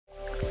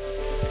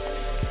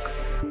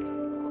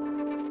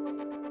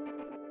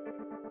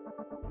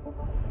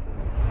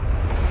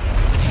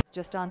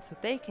just on so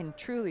they can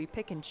truly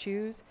pick and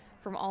choose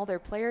from all their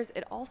players.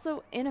 It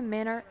also, in a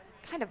manner,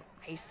 kind of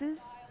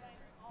ices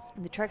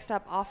the truck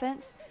stop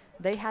offense.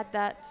 They had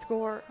that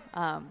score,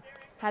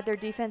 had their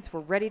defense,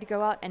 were ready to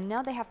go out, and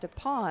now they have to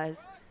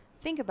pause,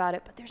 think about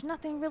it, but there's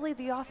nothing really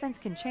the offense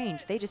can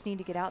change. They just need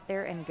to get out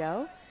there and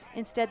go.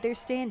 Instead, they're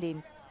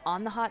standing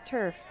on the hot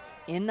turf,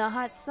 in the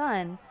hot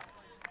sun,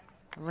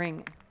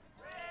 ring.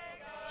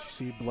 You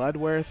see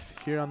Bloodworth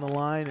here on the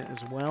line,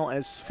 as well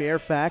as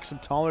Fairfax, some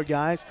taller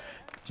guys.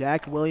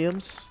 Jack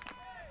Williams,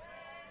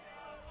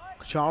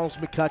 Charles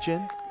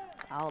McCutcheon.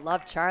 Oh,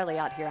 love Charlie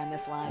out here on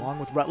this line. Along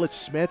with Rutledge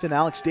Smith and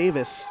Alex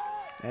Davis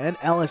and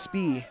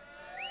LSB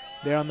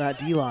there on that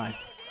D-line.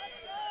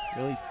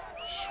 Really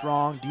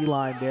strong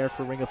D-line there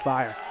for Ring of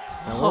Fire.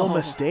 A little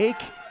mistake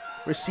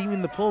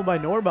receiving the pull by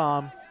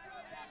Norbaum.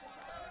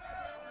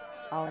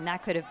 Oh, and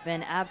that could have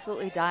been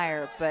absolutely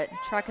dire, but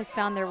Truck has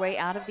found their way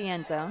out of the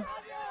end zone.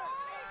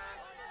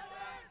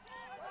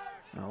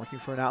 Now looking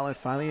for an outlet,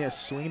 finally a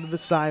swing to the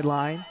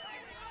sideline.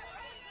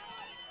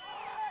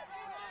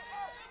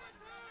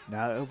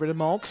 Now over to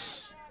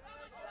Mulks.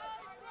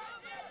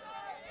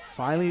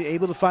 Finally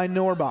able to find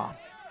Norbaum.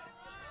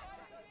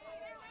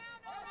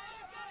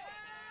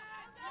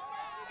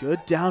 Good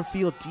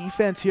downfield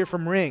defense here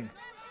from Ring.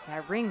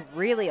 Yeah, Ring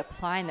really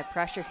applying the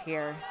pressure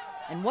here.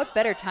 And what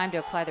better time to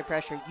apply the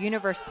pressure?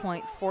 Universe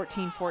point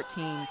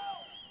 14-14.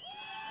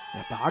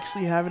 Yeah,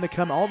 Boxley having to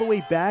come all the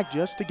way back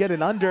just to get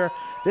it under.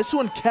 This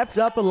one kept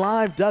up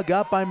alive, dug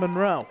up by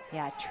Monroe.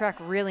 Yeah, Truck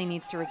really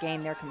needs to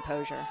regain their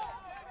composure.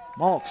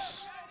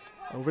 Mulks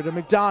over to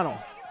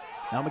McDonnell.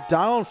 Now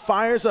McDonnell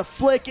fires a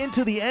flick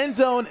into the end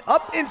zone,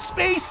 up in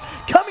space,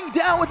 coming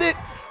down with it.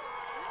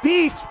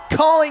 Beef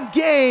calling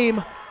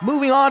game.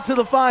 Moving on to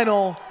the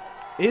final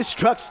is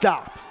Truck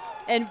Stop.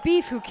 And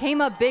Beef, who came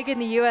up big in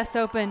the U.S.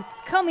 Open,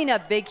 coming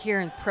up big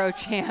here in Pro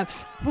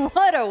Champs.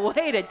 What a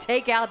way to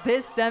take out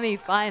this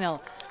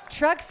semifinal.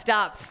 Truck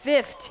Stop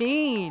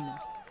 15.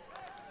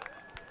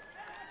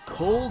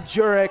 Cole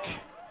Jurek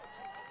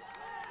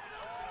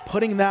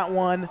putting that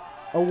one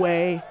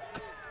away.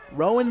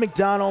 Rowan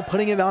McDonnell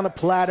putting it on a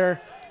platter.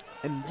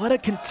 And what a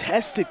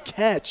contested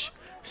catch.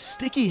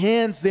 Sticky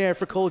hands there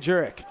for Cole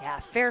Jurek. Yeah,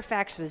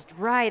 Fairfax was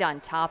right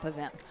on top of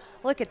him.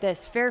 Look at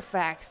this,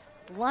 Fairfax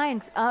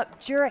lines up.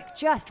 Jurek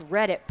just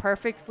read it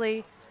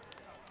perfectly.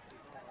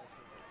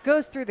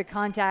 Goes through the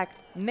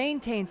contact,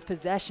 maintains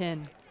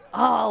possession.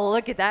 Oh,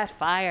 look at that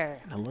fire.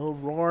 A little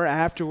roar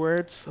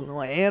afterwards, a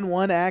little and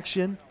one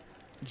action.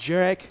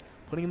 Jurek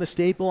putting the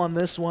staple on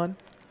this one,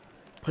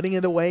 putting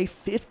it away.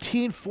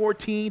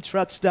 15-14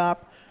 Truck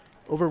Stop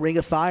over Ring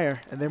of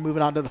Fire, and they're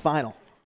moving on to the final.